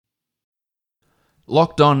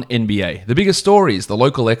Locked On NBA, the biggest stories, the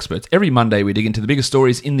local experts. Every Monday we dig into the biggest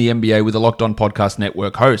stories in the NBA with the Locked On Podcast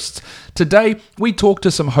Network hosts. Today we talk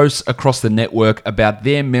to some hosts across the network about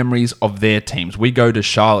their memories of their teams. We go to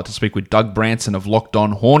Charlotte to speak with Doug Branson of Locked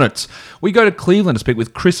On Hornets. We go to Cleveland to speak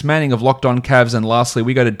with Chris Manning of Locked On Cavs. And lastly,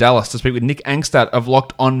 we go to Dallas to speak with Nick Angstadt of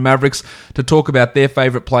Locked On Mavericks to talk about their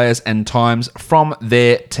favourite players and times from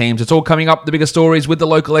their teams. It's all coming up, the biggest stories with the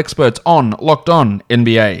local experts on Locked On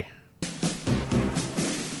NBA.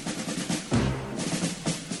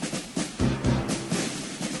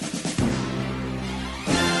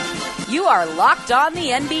 You are Locked On the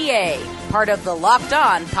NBA, part of the Locked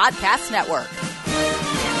On Podcast Network.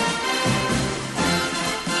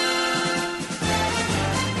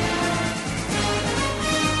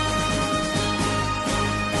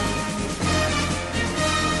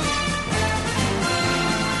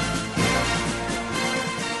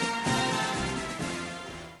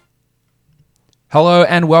 Hello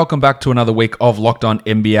and welcome back to another week of Locked On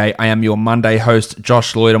NBA. I am your Monday host,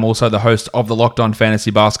 Josh Lloyd. I'm also the host of the Locked On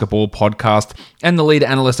Fantasy Basketball podcast and the lead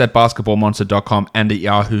analyst at basketballmonster.com and at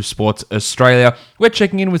Yahoo Sports Australia. We're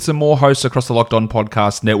checking in with some more hosts across the Locked On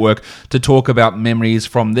Podcast Network to talk about memories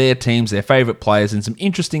from their teams, their favorite players, and some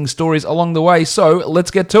interesting stories along the way. So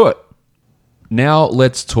let's get to it. Now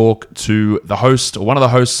let's talk to the host, or one of the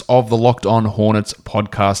hosts of the Locked On Hornets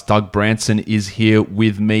podcast. Doug Branson is here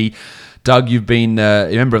with me. Doug, you've been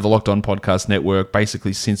a member of the Locked On Podcast Network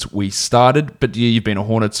basically since we started, but you've been a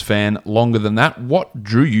Hornets fan longer than that. What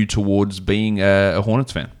drew you towards being a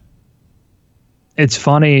Hornets fan? It's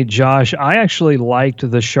funny, Josh. I actually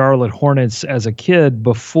liked the Charlotte Hornets as a kid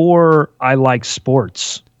before I liked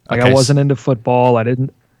sports. I wasn't into football. I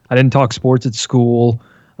didn't talk sports at school.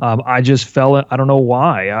 I just I don't know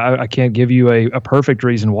why. I can't give you a perfect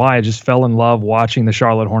reason why. I just fell in love watching the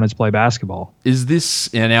Charlotte Hornets play basketball. Is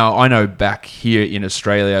this, now I know back here in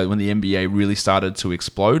Australia when the NBA really started to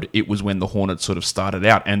explode, it was when the Hornets sort of started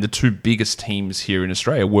out. And the two biggest teams here in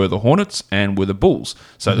Australia were the Hornets and were the Bulls.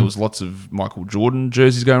 So there was lots of Michael Jordan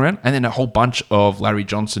jerseys going around and then a whole bunch of Larry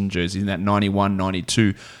Johnson jerseys in that 91,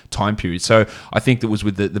 92 time period. So I think that was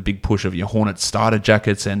with the big push of your Hornets starter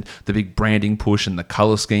jackets and the big branding push, and the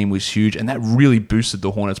color scheme was huge, and that really boosted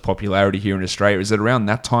the Hornets' popularity here in Australia. Is it around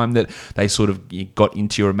that time that they sort of got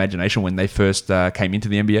into your imagination when they first came into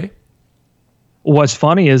the NBA? What's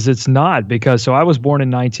funny is it's not, because I was born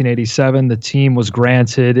in 1987. The team was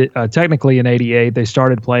granted technically in 88. They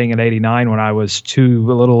started playing in 89 when I was a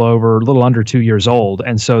little under 2 years old.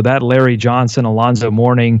 And so that Larry Johnson, Alonzo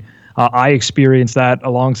Mourning, I experienced that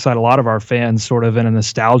alongside a lot of our fans, sort of in a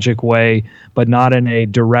nostalgic way, but not in a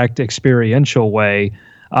direct experiential way.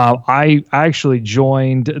 I actually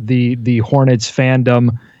joined the Hornets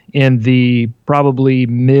fandom in the probably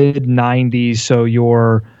mid 90s. So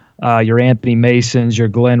your Anthony Masons, your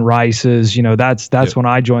Glenn Rices, that's when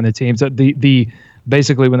I joined the team. So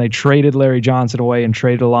basically when they traded Larry Johnson away and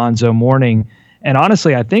traded Alonzo Mourning, and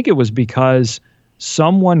honestly, I think it was because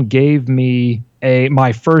someone gave me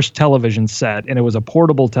my first television set, and it was a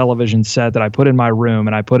portable television set that I put in my room,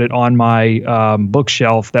 and I put it on my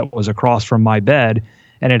bookshelf that was across from my bed,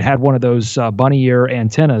 and it had one of those bunny ear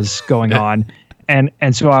antennas going on,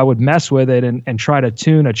 and so I would mess with it and try to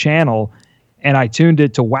tune a channel, and I tuned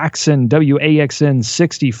it to WAXN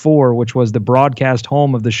 64, which was the broadcast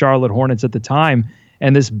home of the Charlotte Hornets at the time,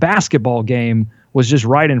 and this basketball game was just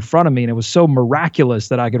right in front of me, and it was so miraculous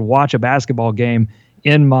that I could watch a basketball game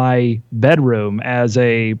in my bedroom as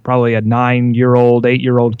probably a 9-year-old,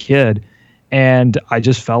 8-year-old kid. And I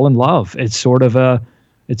just fell in love. It's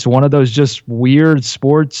it's one of those just weird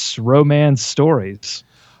sports romance stories.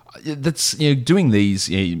 That's, doing these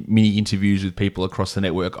mini interviews with people across the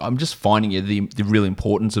network, I'm just finding the real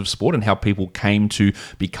importance of sport and how people came to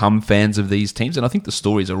become fans of these teams. And I think the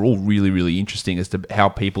stories are all really, really interesting as to how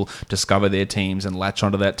people discover their teams and latch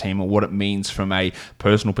onto that team, or what it means from a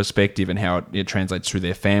personal perspective and how it translates through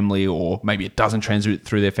their family, or maybe it doesn't translate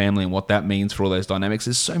through their family, and what that means for all those dynamics.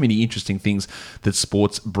 There's so many interesting things that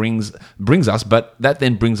sports brings us, but that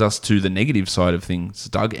then brings us to the negative side of things,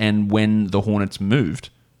 Doug. And when the Hornets moved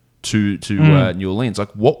to New Orleans,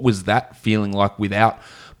 what was that feeling like without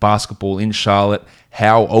basketball in Charlotte?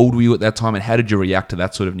 How old were you at that time, and how did you react to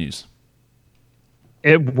that sort of news?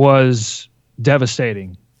 It was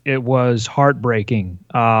devastating. It was heartbreaking.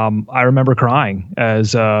 I remember crying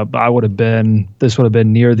as this would have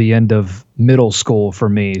been near the end of middle school for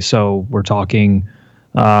me. So we're talking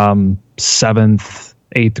 7th,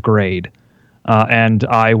 8th grade. And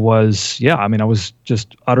I was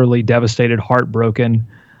just utterly devastated, heartbroken.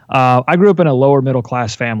 I grew up in a lower middle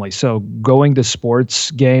class family, so going to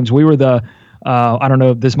sports games, we were I don't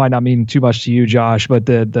know if this might not mean too much to you, Josh, but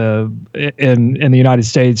in the United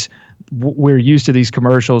States, we're used to these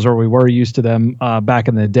commercials, or we were used to them back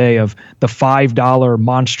in the day, of the $5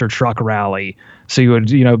 monster truck rally. So you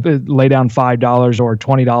would, lay down $5 or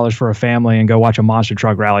 $20 for a family and go watch a monster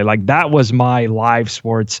truck rally. Like, that was my live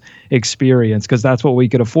sports experience, because that's what we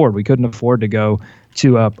could afford. We couldn't afford to go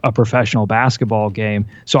to a professional basketball game.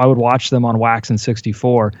 So I would watch them on Wax and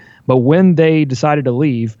 64. But when they decided to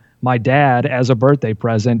leave, my dad, as a birthday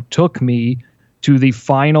present, took me to the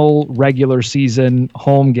final regular season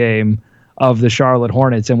home game of the Charlotte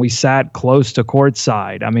Hornets, and we sat close to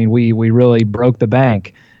courtside. I mean, we really broke the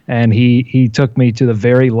bank, and he took me to the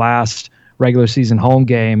very last regular season home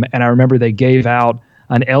game, and I remember they gave out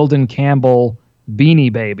an Eldon Campbell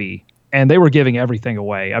Beanie Baby, and they were giving everything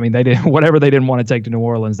away. I mean, they didn't whatever they didn't want to take to New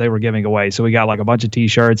Orleans, they were giving away. So we got like a bunch of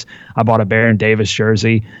T-shirts. I bought a Baron Davis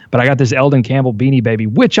jersey, but I got this Eldon Campbell Beanie Baby,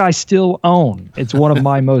 which I still own. It's one of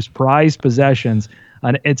my most prized possessions.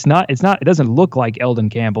 And it doesn't look like Eldon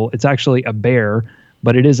Campbell. It's actually a bear,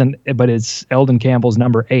 but it's Eldon Campbell's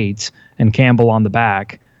number 8 and Campbell on the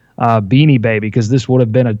back. Beanie Baby, because this would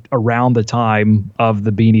have been around the time of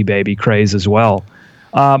the Beanie Baby craze as well.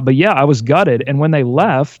 But yeah, I was gutted. And when they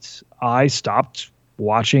left, I stopped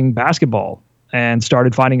watching basketball and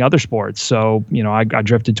started finding other sports. So, I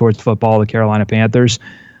drifted towards football, the Carolina Panthers.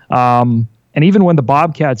 And even when the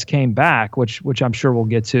Bobcats came back, which I'm sure we'll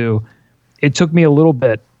get to, it took me a little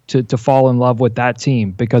bit to fall in love with that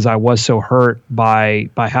team, because I was so hurt by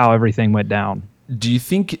how everything went down. Do you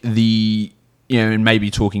think and maybe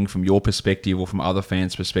talking from your perspective or from other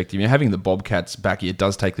fans' perspective, having the Bobcats back, it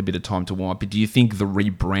does take a bit of time to warm up. But do you think the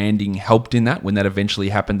rebranding helped in that, when that eventually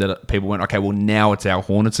happened, that people went, okay, well, now it's our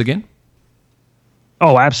Hornets again?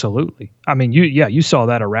 Oh, absolutely. I mean, you saw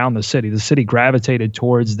that around the city. The city gravitated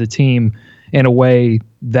towards the team in a way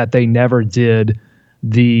that they never did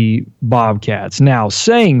the Bobcats. Now,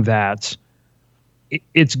 saying that,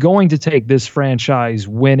 it's going to take this franchise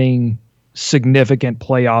winning significant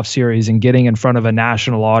playoff series and getting in front of a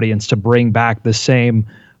national audience to bring back the same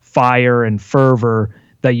fire and fervor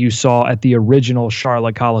that you saw at the original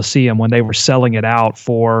Charlotte Coliseum when they were selling it out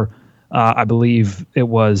for, I believe it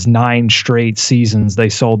was 9 straight seasons they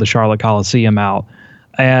sold the Charlotte Coliseum out.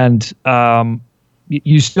 And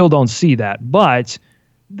you still don't see that. But,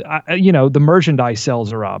 the merchandise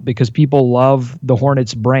sales are up because people love the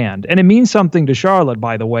Hornets brand. And it means something to Charlotte,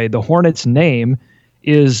 by the way. The Hornets name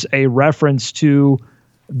is a reference to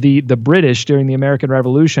the British during the American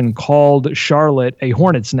Revolution called Charlotte a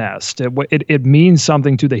hornet's nest. It means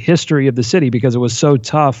something to the history of the city, because it was so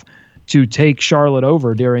tough to take Charlotte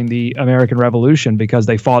over during the American Revolution, because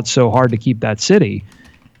they fought so hard to keep that city.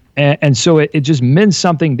 And so it just meant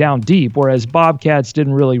something down deep, whereas Bobcats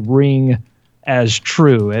didn't really ring as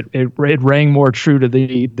true. It rang more true to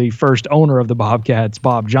the first owner of the Bobcats,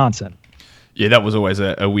 Bob Johnson. Yeah, that was always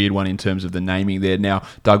a weird one in terms of the naming there. Now,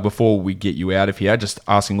 Doug, before we get you out of here, just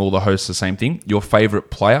asking all the hosts the same thing. Your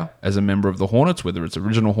favorite player as a member of the Hornets, whether it's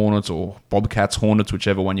original Hornets or Bobcats Hornets,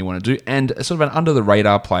 whichever one you want to do, and sort of an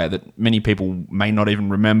under-the-radar player that many people may not even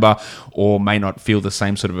remember or may not feel the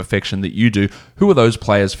same sort of affection that you do. Who are those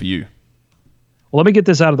players for you? Well, let me get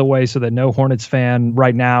this out of the way so that no Hornets fan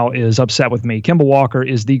right now is upset with me. Kemba Walker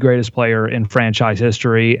is the greatest player in franchise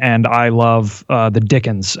history, and I love the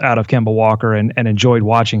dickens out of Kemba Walker and enjoyed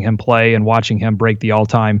watching him play and watching him break the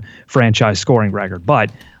all-time franchise scoring record.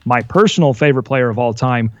 But my personal favorite player of all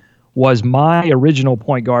time was my original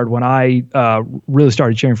point guard when I really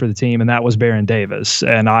started cheering for the team, and that was Baron Davis.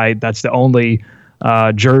 And that's the only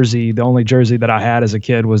jersey that I had as a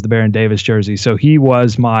kid was the Baron Davis jersey. So he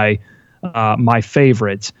was my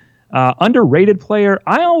favorite. Underrated player,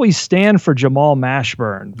 I always stand for Jamal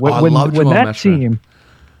Mashburn. When that Mashburn team,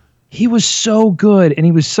 he was so good, and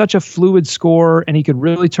he was such a fluid scorer, and he could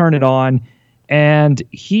really turn it on. And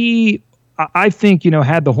I think,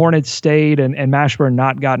 had the Hornets stayed and Mashburn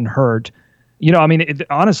not gotten hurt,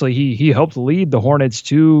 honestly, he helped lead the Hornets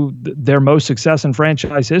to their most success in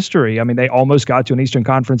franchise history. I mean, they almost got to an Eastern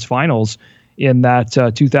Conference Finals in that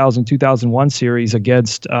 2000-2001 series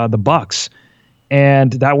against the Bucks.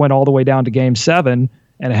 And that went all the way down to Game 7.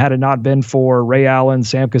 And had it not been for Ray Allen,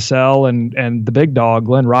 Sam Cassell, and the big dog,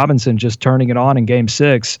 Glenn Robinson, just turning it on in Game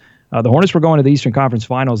 6, the Hornets were going to the Eastern Conference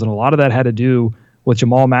Finals, and a lot of that had to do with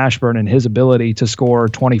Jamal Mashburn and his ability to score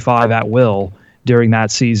 25 at will during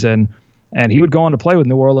that season. And he would go on to play with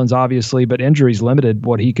New Orleans, obviously, but injuries limited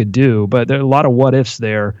what he could do. But there are a lot of what-ifs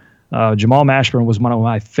there. Jamal Mashburn was one of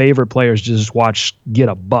my favorite players to just watch get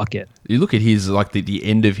a bucket. you look at his like the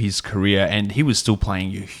end of his career, and he was still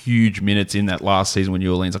playing huge minutes in that last season with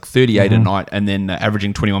New Orleans, like 38 a night, and then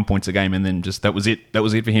averaging 21 points a game, and then just that was it. That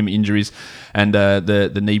was it for him. Injuries and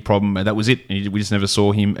the knee problem, that was it. We just never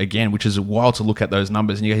saw him again, which is wild to look at those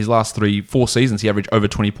numbers. And his last 3-4 seasons, he averaged over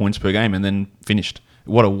 20 points per game, and then finished.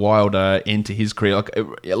 What a wild end to his career. Like,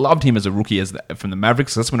 I loved him as a rookie from the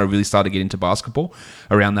Mavericks. That's when I really started to get into basketball,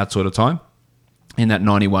 around that sort of time. In that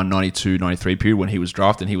 91, 92, 93 period when he was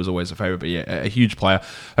drafted, he was always a favorite. But yeah, a huge player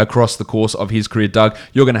across the course of his career. Doug,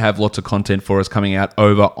 you're going to have lots of content for us coming out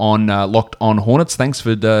over on Locked On Hornets. Thanks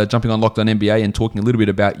for jumping on Locked On NBA and talking a little bit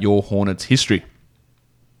about your Hornets history.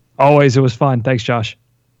 Always, it was fun. Thanks, Josh.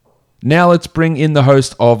 Now let's bring in the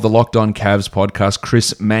host of the Locked On Cavs podcast.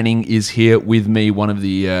 Chris Manning is here with me, one of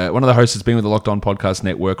the hosts that's been with the Locked On Podcast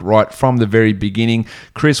Network right from the very beginning.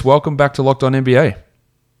 Chris, welcome back to Locked On NBA.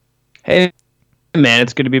 Hey, man,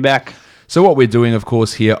 it's good to be back. So what we're doing, of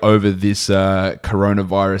course, here over this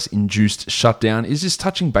coronavirus-induced shutdown is just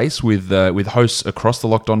touching base with hosts across the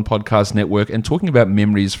Locked On Podcast Network and talking about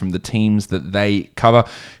memories from the teams that they cover.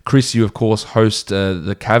 Chris, you, of course, host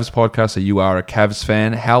the Cavs podcast, so you are a Cavs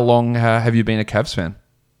fan. How long have you been a Cavs fan?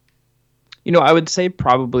 I would say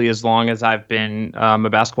probably as long as I've been a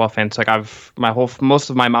basketball fan. So most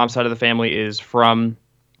of my mom's side of the family is from,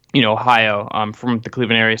 Ohio, from the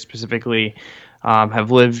Cleveland area specifically. Have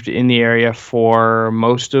lived in the area for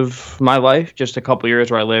most of my life, just a couple years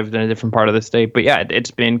where I lived in a different part of the state. But yeah, it's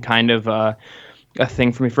been kind of a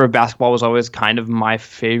thing for me. Basketball was always kind of my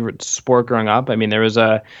favorite sport growing up. I mean,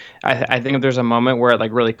 I think if there's a moment where it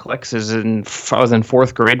like really clicks is I was in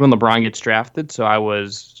fourth grade when LeBron gets drafted. So I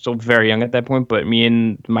was still very young at that point, but me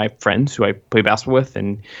and my friends who I play basketball with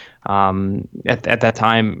and at that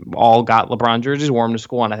time all got LeBron jerseys, wore them to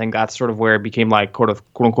school, and I think that's sort of where it became like quote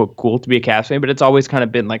unquote cool to be a Cavs fan. But it's always kind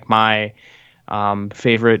of been like my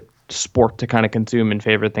favorite sport to kind of consume and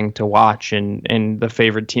favorite thing to watch, and the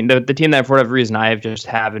favorite team, the team that for whatever reason I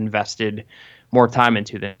have invested more time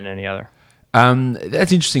into than any other.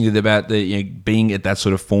 That's interesting about being at that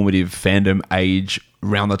sort of formative fandom age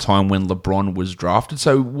around the time when LeBron was drafted.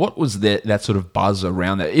 So what was that sort of buzz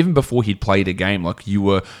around that? Even before he'd played a game, like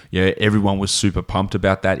everyone was super pumped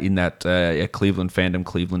about that in that Cleveland fandom,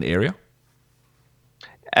 Cleveland area?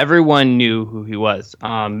 Everyone knew who he was.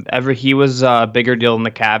 He was a bigger deal in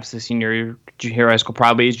the Cavs the senior year of high school,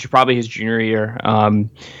 probably his junior year. I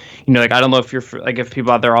don't know if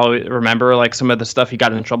people out there all remember like some of the stuff he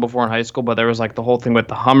got in trouble for in high school, but there was like the whole thing with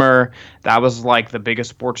the Hummer. That was like the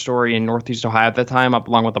biggest sports story in Northeast Ohio at the time, up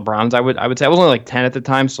along with the Browns. I would say I was only like 10 at the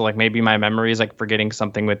time, so like maybe my memory is like forgetting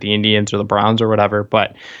something with the Indians or the Browns or whatever.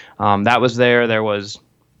 But that was there. There was,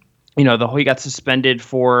 he got suspended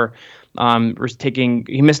for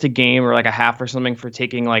he missed a game or like a half or something for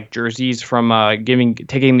taking like jerseys from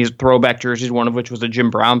taking these throwback jerseys, one of which was a Jim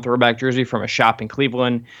Brown throwback jersey from a shop in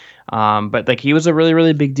Cleveland. But like he was a really,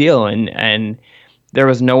 really big deal, and there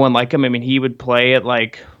was no one like him. I mean, he would play at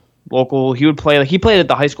like local. He played at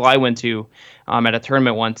the high school I went to at a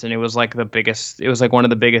tournament once, and it was like one of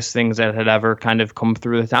the biggest things that had ever kind of come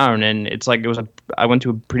through the town. And it's like I went to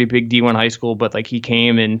a pretty big D1 high school, but like he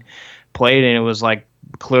came and played, and it was like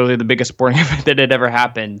clearly the biggest sporting event that had ever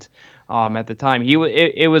happened at the time.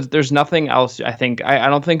 There's nothing else. I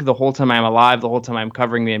don't think the whole time I'm alive, the whole time I'm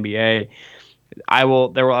covering the NBA, there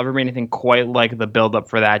will ever be anything quite like the build up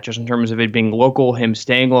for that, just in terms of it being local, him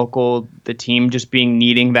staying local, the team just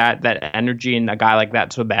needing that energy and a guy like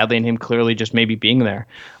that so badly, and him clearly just maybe being there.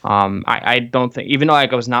 I don't think, even though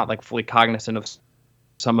I was not like fully cognizant of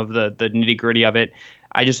some of the nitty gritty of it,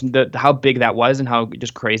 how big that was and how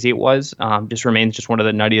just crazy it was just remains just one of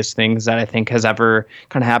the nuttiest things that I think has ever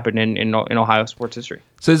kind of happened in Ohio sports history.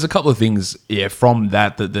 So there's a couple of things from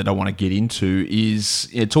that I want to get into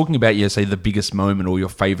is talking about say the biggest moment or your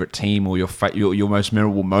favorite team or your most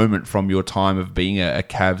memorable moment from your time of being a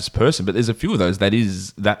Cavs person. But there's a few of those. That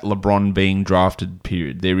is that LeBron being drafted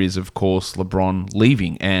period. There is, of course, LeBron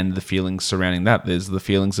leaving and the feelings surrounding that. There's the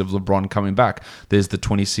feelings of LeBron coming back. There's the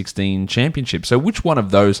 2016 championship. So which one of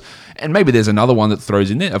those, and maybe there's another one that throws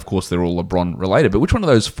in there, of course they're all LeBron related, but which one of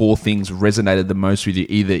those four things resonated the most with you,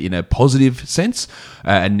 either in a positive sense,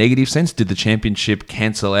 a negative sense? Did the championship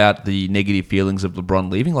cancel out the negative feelings of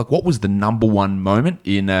LeBron leaving? Like, what was the number one moment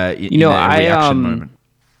in a reaction moment?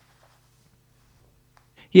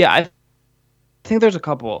 Yeah, I think there's a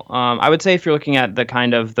couple. I would say if you're looking at the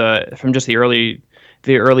kind of from just the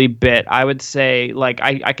early bit, I would say like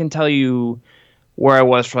I can tell you where I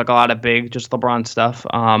was for like a lot of big just LeBron stuff.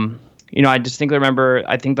 I distinctly remember,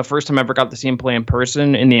 I think the first time I ever got to see him play in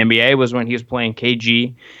person in the NBA was when he was playing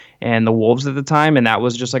KG and the Wolves at the time, and that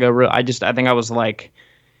was just like I think I was like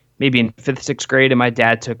maybe in 5th, 6th grade, and my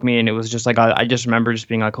dad took me, and it was just like, I just remember just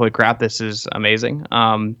being like, holy crap, this is amazing.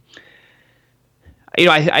 I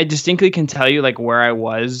distinctly can tell you like where I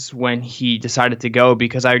was when he decided to go,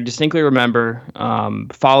 because I distinctly remember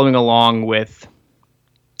following along with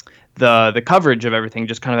the coverage of everything,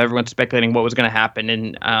 just kind of everyone speculating what was going to happen,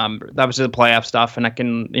 and that was the playoff stuff, and I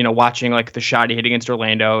can watching like the shot he hit against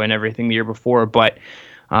Orlando and everything the year before, but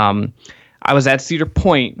I was at Cedar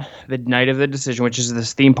Point the night of the decision, which is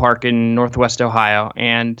this theme park in Northwest Ohio,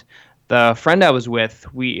 and the friend I was with,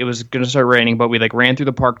 it was going to start raining, but we like ran through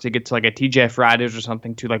the park to get to like a TGI Fridays or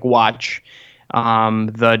something to like watch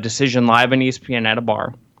the decision live on ESPN at a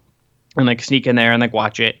bar, and like sneak in there and like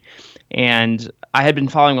watch it. And I had been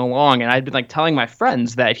following along, and I'd been like telling my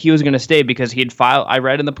friends that he was going to stay because he had filed. I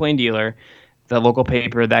read in the Plain Dealer, the local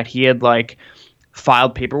paper, that he had like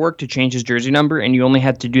filed paperwork to change his jersey number, and you only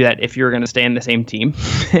had to do that if you were going to stay in the same team.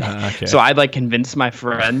 Okay. So I'd like convinced my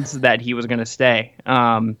friends that he was going to stay.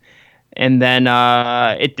 And then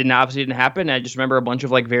it obviously didn't happen. I just remember a bunch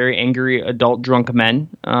of like very angry adult drunk men,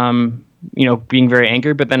 being very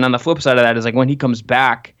angry. But then on the flip side of that is like when he comes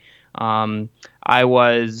back, I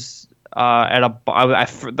was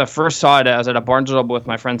the first saw it. I was at a Barnes & Noble with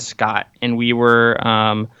my friend Scott, and we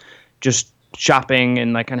were just shopping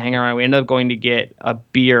and like kind of hanging around. We ended up going to get a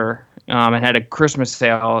beer and had a Christmas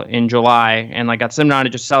sale in July, and like got some down to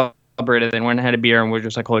just celebrated, and went and had a beer, and we were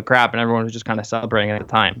just like, holy crap, and everyone was just kind of celebrating at the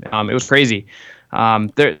time. It was crazy.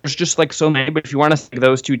 There's just like so many, but if you want to see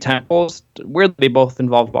those two temples, weirdly they both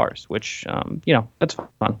involve bars, which that's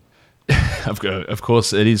fun. Of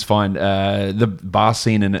course, it is fine. The bar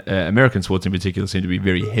scene and American sports in particular seem to be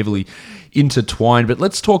very heavily intertwined. But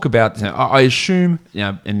let's talk about, I assume,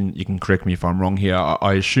 and you can correct me if I'm wrong here,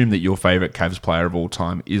 I assume that your favorite Cavs player of all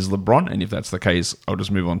time is LeBron. And if that's the case, I'll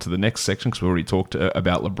just move on to the next section because we already talked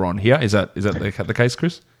about LeBron here. Is that the case,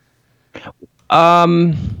 Chris? I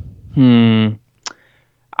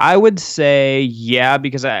would say yeah,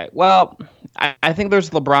 because I think there's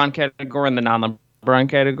the LeBron category and the non-LeBron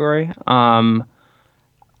category.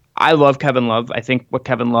 I love Kevin Love. I think what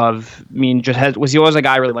Kevin Love was he always a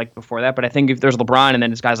guy I really liked before that, but I think if there's LeBron and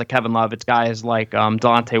then it's guys like Kevin Love, it's guys like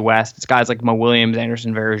Delonte West, it's guys like Mo Williams,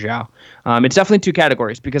 Anderson Varejao. It's definitely two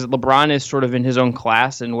categories because LeBron is sort of in his own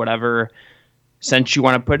class in whatever sense you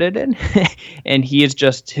want to put it in, and he is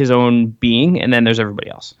just his own being, and then there's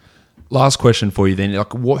everybody else. Last question for you then.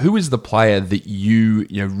 Like, who is the player that you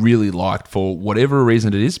really liked for whatever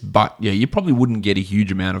reason it is, but you probably wouldn't get a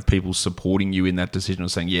huge amount of people supporting you in that decision or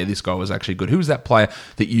saying, this guy was actually good. Who is that player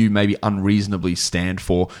that you maybe unreasonably stand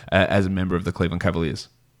for as a member of the Cleveland Cavaliers?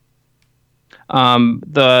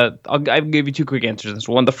 I'll give you two quick answers to this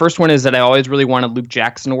one. The first one is that I always really wanted Luke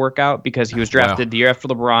Jackson to work out because he was drafted the year after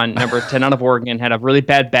LeBron, number 10 out of Oregon, had a really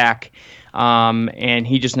bad back. And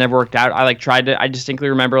he just never worked out. I distinctly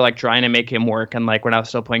remember trying to make him work, and when I was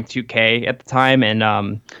still playing 2K at the time,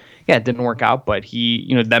 and it didn't work out, but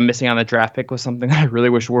them missing on the draft pick was something I really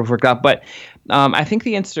wish would have worked out. But I think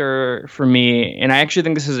the answer for me, and I actually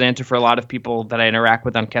think this is an answer for a lot of people that I interact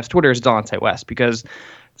with on Cavs Twitter, is Delonte West, because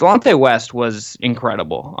Delonte West was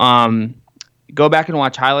incredible. Go back and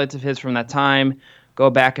watch highlights of his from that time. Go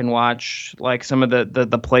back and watch some of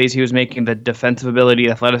the plays he was making, the defensive ability,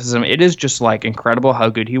 athleticism. It is just incredible how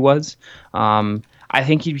good he was. I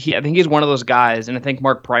think he's one of those guys, and I think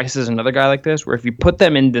Mark Price is another guy like this, where if you put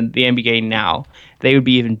them into the NBA now, they would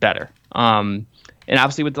be even better. And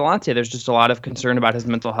obviously with Delonte, there's just a lot of concern about his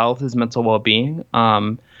mental health, his mental well-being.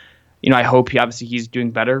 I hope he's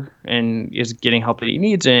doing better and is getting help that he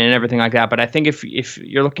needs and everything like that. But I think if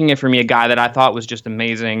you're looking at, for me, a guy that I thought was just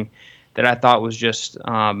amazing, that I thought was just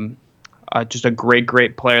a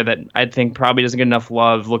great player that I think probably doesn't get enough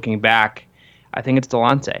love looking back, I think it's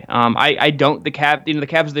Delonte. The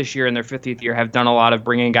Cavs this year in their 50th year have done a lot of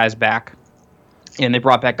bringing guys back, and they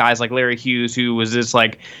brought back guys like Larry Hughes, who was this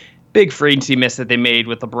big free agency miss that they made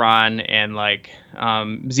with LeBron,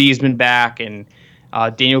 and Z's been back, and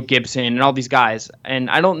Daniel Gibson, and all these guys. And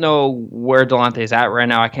I don't know where Delonte is at right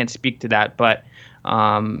now. I can't speak to that, but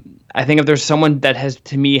I think if there's someone that has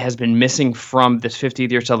been missing from this 50th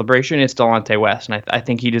year celebration, it's Delonte West, and I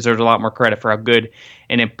think he deserves a lot more credit for how good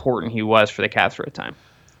and important he was for the Cavs for a time.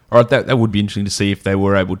 All right, that would be interesting to see if they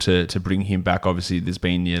were able to bring him back. Obviously, there's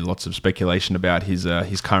been lots of speculation about his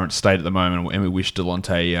current state at the moment, and we wish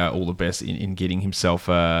Delonte all the best in getting himself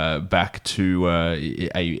back to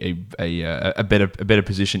a better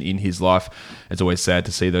position in his life. It's always sad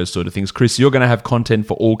to see those sort of things. Chris, you're going to have content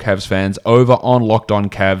for all Cavs fans over on Locked On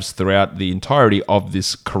Cavs throughout the entirety of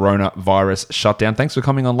this coronavirus shutdown. Thanks for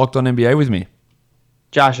coming on Locked On NBA with me.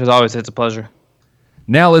 Josh, as always, it's a pleasure.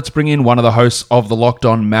 Now let's bring in one of the hosts of the Locked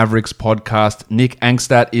On Mavericks podcast. Nick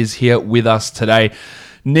Angstadt is here with us today.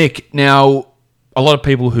 Nick, now a lot of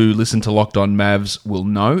people who listen to Locked On Mavs will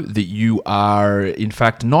know that you are, in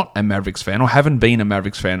fact, not a Mavericks fan or haven't been a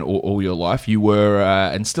Mavericks fan all your life. You were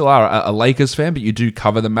and still are a Lakers fan, but you do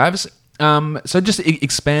cover the Mavs. So just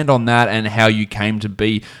expand on that and how you came to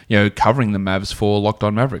be, covering the Mavs for Locked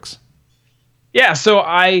On Mavericks. Yeah, so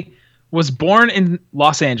I was born in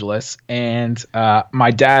Los Angeles, and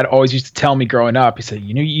my dad always used to tell me growing up, he said,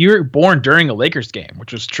 you were born during a Lakers game,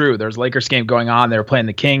 which was true. There was a Lakers game going on. They were playing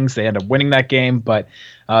the Kings. They ended up winning that game, but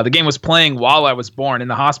the game was playing while I was born in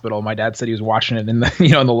the hospital. My dad said he was watching it in the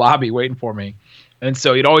in the lobby waiting for me. And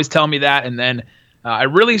so he'd always tell me that, and then I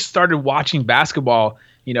really started watching basketball,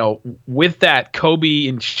 with that Kobe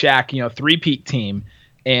and Shaq, three-peat team.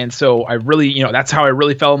 And so I really, that's how I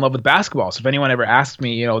really fell in love with basketball. So if anyone ever asked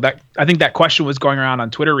me, that I think that question was going around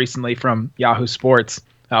on Twitter recently from Yahoo Sports,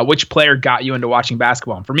 which player got you into watching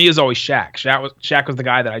basketball? And for me, it was always Shaq. Shaq was the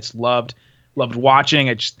guy that I just loved watching.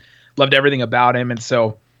 I just loved everything about him. And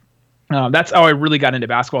so that's how I really got into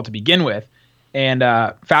basketball to begin with. And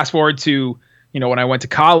fast forward to, when I went to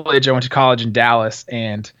college in Dallas,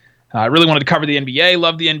 and I really wanted to cover the NBA,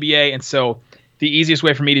 loved the NBA. And so the easiest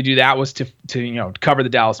way for me to do that was to cover the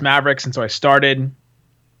Dallas Mavericks. And so I started,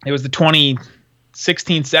 it was the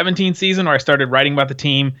 2016-17 season where I started writing about the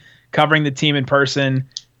team, covering the team in person.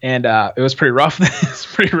 And it was pretty rough. It was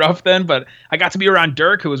pretty rough then, but I got to be around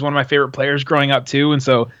Dirk, who was one of my favorite players growing up too. And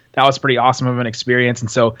so that was pretty awesome of an experience. And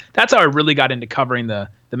so that's how I really got into covering the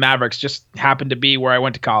Mavericks, just happened to be where I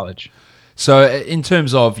went to college. So in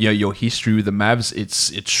terms of your history with the Mavs,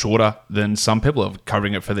 it's shorter than some people are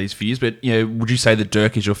covering it for these few years. But would you say that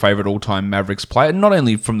Dirk is your favorite all-time Mavericks player? Not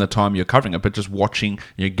only from the time you're covering it, but just watching,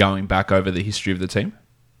 going back over the history of the team.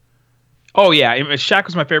 Oh yeah, Shaq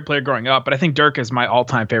was my favorite player growing up, but I think Dirk is my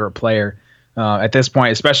all-time favorite player at this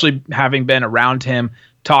point, especially having been around him,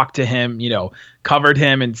 talked to him, covered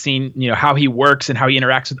him, and seen how he works and how he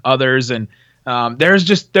interacts with others. And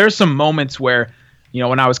there's some moments where,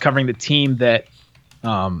 when I was covering the team that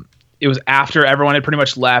it was after everyone had pretty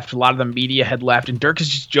much left, a lot of the media had left, and Dirk is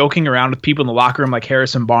just joking around with people in the locker room like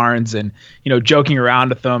Harrison Barnes and, joking around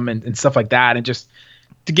with them and stuff like that. And just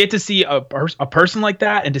to get to see a person like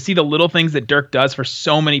that and to see the little things that Dirk does for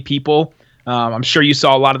so many people. I'm sure you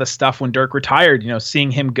saw a lot of the stuff when Dirk retired, seeing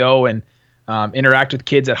him go and interact with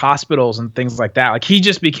kids at hospitals and things like that. Like he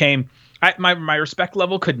just became... my respect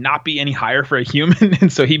level could not be any higher for a human,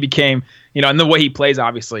 and so he became, and the way he plays,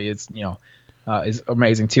 obviously, is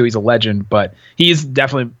amazing too. He's a legend, but he is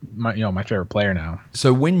definitely my favorite player now.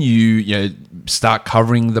 So when you start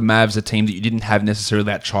covering the Mavs, a team that you didn't have necessarily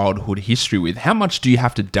that childhood history with, how much do you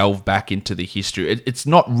have to delve back into the history? It's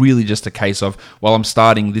not really just a case of, well, I'm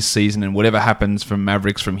starting this season and whatever happens from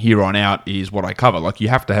Mavericks from here on out is what I cover. Like you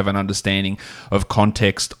have to have an understanding of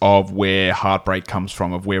context of where heartbreak comes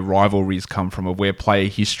from, of where rivalries come from, of where player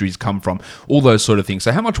histories come from, all those sort of things.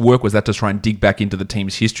 So how much work was that to try and dig back into the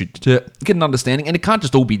team's history to get an understanding? And it can't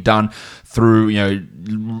just all be done through,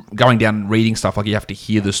 going down and reading stuff. Like you have to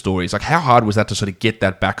hear the stories. Like how hard was that to sort of get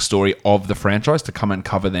that backstory of the franchise to come and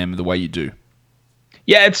cover them the way you do?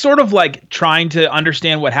 Yeah, it's sort of like trying to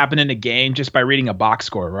understand what happened in a game just by reading a box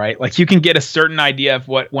score, right? Like you can get a certain idea of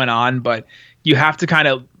what went on, but you have to kind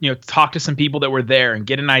of, talk to some people that were there and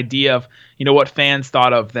get an idea of, what fans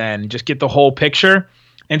thought of then, just get the whole picture.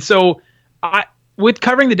 And so with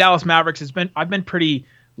covering the Dallas Mavericks, I've been pretty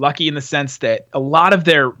lucky in the sense that a lot of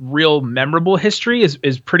their real memorable history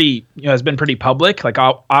is pretty, has been pretty public. Like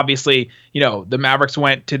obviously, the Mavericks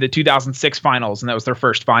went to the 2006 finals and that was their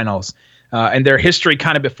first finals. And their history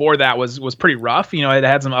kind of before that was pretty rough. It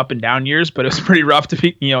had some up and down years, but it was pretty rough to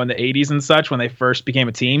be, in the 80s and such when they first became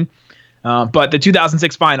a team. But the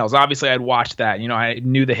 2006 finals, obviously I'd watched that, I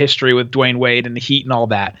knew the history with Dwayne Wade and the Heat and all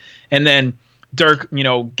that. And then Dirk,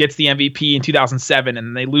 gets the MVP in 2007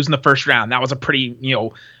 and they lose in the first round. That was a pretty,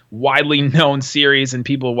 widely known series and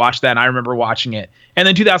people watched that. And I remember watching it. And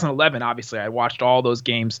then 2011, obviously I watched all those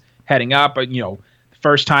games heading up, but,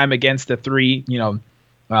 first time against the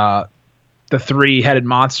three-headed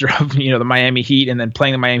monster of, the Miami Heat and then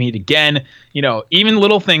playing the Miami Heat again, even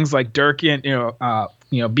little things like Dirk and,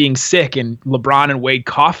 being sick and LeBron and Wade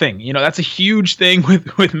coughing, that's a huge thing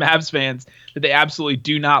with Mavs fans that they absolutely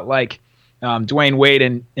do not like. Dwayne Wade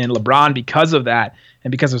and LeBron because of that and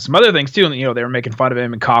because of some other things too. And, they were making fun of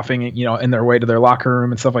him and coughing, in their way to their locker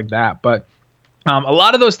room and stuff like that. But a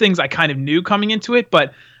lot of those things I kind of knew coming into it,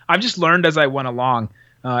 but I've just learned as I went along.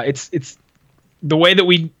 It's the way that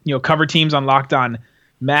we, cover teams on Locked On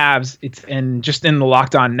Mavs, and just in the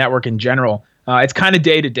Locked On network in general. it's kind of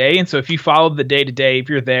day to day. And so if you followed the day to day, if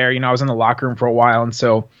you're there, I was in the locker room for a while. And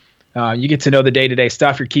so you get to know the day to day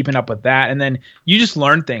stuff. You're keeping up with that. And then you just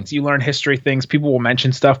learn things. You learn history things. People will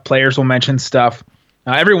mention stuff. Players will mention stuff.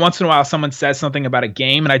 Every once in a while, someone says something about a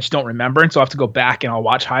game and I just don't remember. And so I have to go back and I'll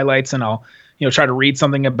watch highlights and I'll, try to read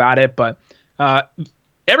something about it. But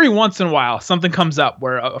every once in a while, something comes up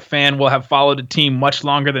where a fan will have followed a team much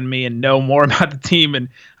longer than me and know more about the team, and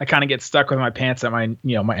I kind of get stuck with my pants at my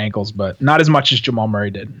ankles, but not as much as Jamal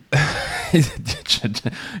Murray did.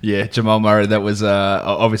 Yeah, Jamal Murray. That was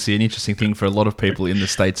obviously an interesting thing for a lot of people in the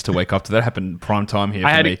States to wake up to. That happened prime time here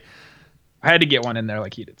for me. I had to get one in there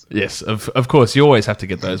like he did. So. Yes, of course. You always have to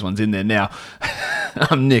get those ones in there. Now,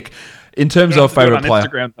 Nick, in terms of favorite player,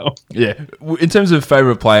 Instagram, though. Yeah, in terms of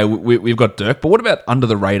favorite player, we've got Dirk. But what about under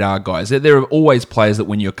the radar guys? There are always players that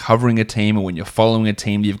when you're covering a team or when you're following a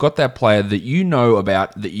team, you've got that player that you know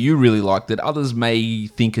about that you really like that others may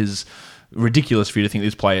think is ridiculous for you to think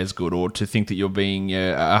this player is good or to think that you're being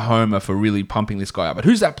a homer for really pumping this guy up. But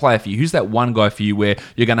who's that player for you? Who's that one guy for you where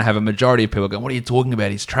you're going to have a majority of people going, "What are you talking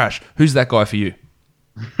about? He's trash." Who's that guy for you?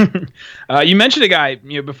 You mentioned a guy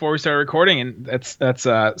before we started recording, and that's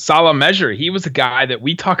Salah Measure. He was a guy that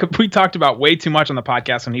we talked about way too much on the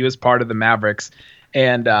podcast when he was part of the Mavericks,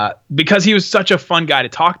 and because he was such a fun guy to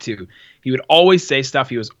talk to, he would always say stuff.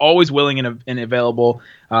 He was always willing and available.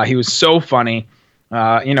 He was so funny.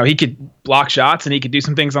 He could block shots and he could do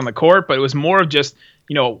some things on the court, but it was more of just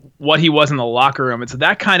what he was in the locker room. And so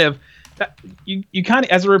that kind of you kind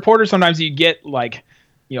of, as a reporter, sometimes you get like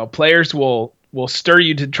players will stir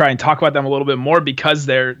you to try and talk about them a little bit more because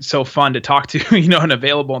they're so fun to talk to, and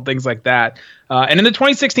available and things like that. And in the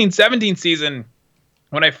 2016-17 season,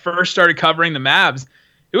 when I first started covering the Mavs,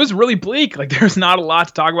 it was really bleak. Like there's not a lot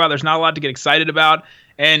to talk about. There's not a lot to get excited about.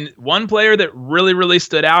 And one player that really, really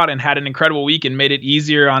stood out and had an incredible week and made it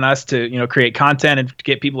easier on us to, create content and to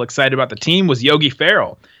get people excited about the team was Yogi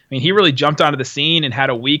Ferrell. I mean, he really jumped onto the scene and had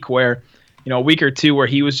a week where, a week or two where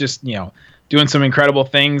he was just, doing some incredible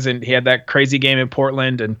things, and he had that crazy game in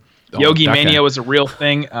Portland, and Yogi Mania was a real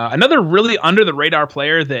thing. Another really under the radar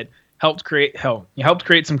player that helped create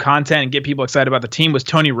some content and get people excited about the team was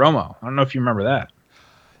Tony Romo. I don't know if you remember that.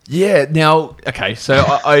 Yeah. Now, okay. So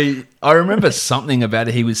I remember something about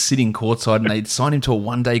it. He was sitting courtside, and they'd signed him to a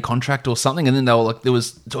 1-day contract or something, and then they were like,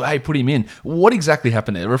 "Hey, put him in." What exactly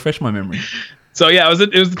happened there? Refresh my memory. So yeah, it was the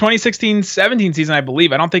 2016-17 season, I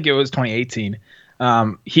believe. I don't think it was 2018.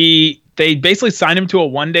 They basically signed him to a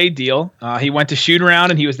 1-day deal. He went to shoot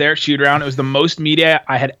around and he was there at shoot around. It was the most media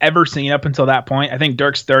I had ever seen up until that point. I think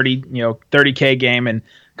Dirk's 30K game and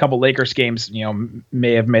a couple Lakers games,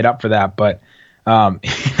 may have made up for that. But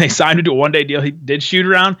they signed him to a 1-day deal. He did shoot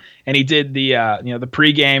around and he did the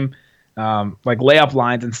pregame like layup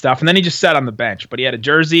lines and stuff. And then he just sat on the bench. But he had a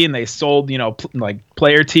jersey and they sold,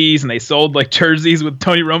 player tees, and they sold like jerseys with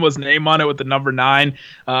Tony Romo's name on it with the number 9.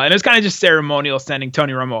 And it was kind of just ceremonial sending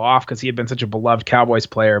Tony Romo off because he had been such a beloved Cowboys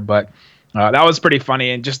player. But that was pretty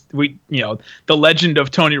funny. And just the legend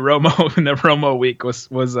of Tony Romo in the Romo week was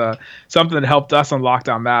something that helped us on Locked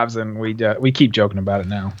On Mavs, and we keep joking about it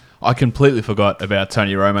now. I completely forgot about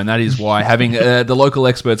Tony Romo, and that is why having the local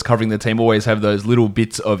experts covering the team always have those little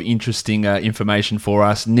bits of interesting information for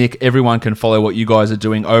us. Nick, everyone can follow what you guys are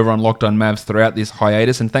doing over on Locked On Mavs throughout this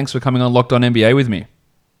hiatus, and thanks for coming on Locked On NBA with me.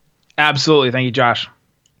 Absolutely. Thank you, Josh.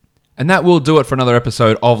 And that will do it for another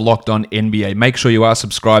episode of Locked On NBA. Make sure you are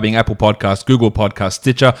subscribing, Apple Podcasts, Google Podcasts,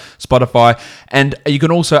 Stitcher, Spotify, and you can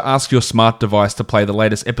also ask your smart device to play the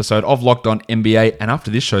latest episode of Locked On NBA. And after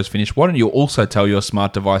this show's finished, why don't you also tell your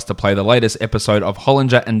smart device to play the latest episode of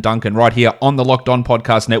Hollinger and Duncan right here on the Locked On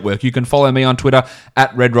Podcast Network. You can follow me on Twitter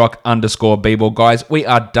at redrock_bball. Guys, we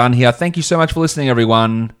are done here. Thank you so much for listening,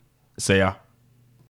 everyone. See ya.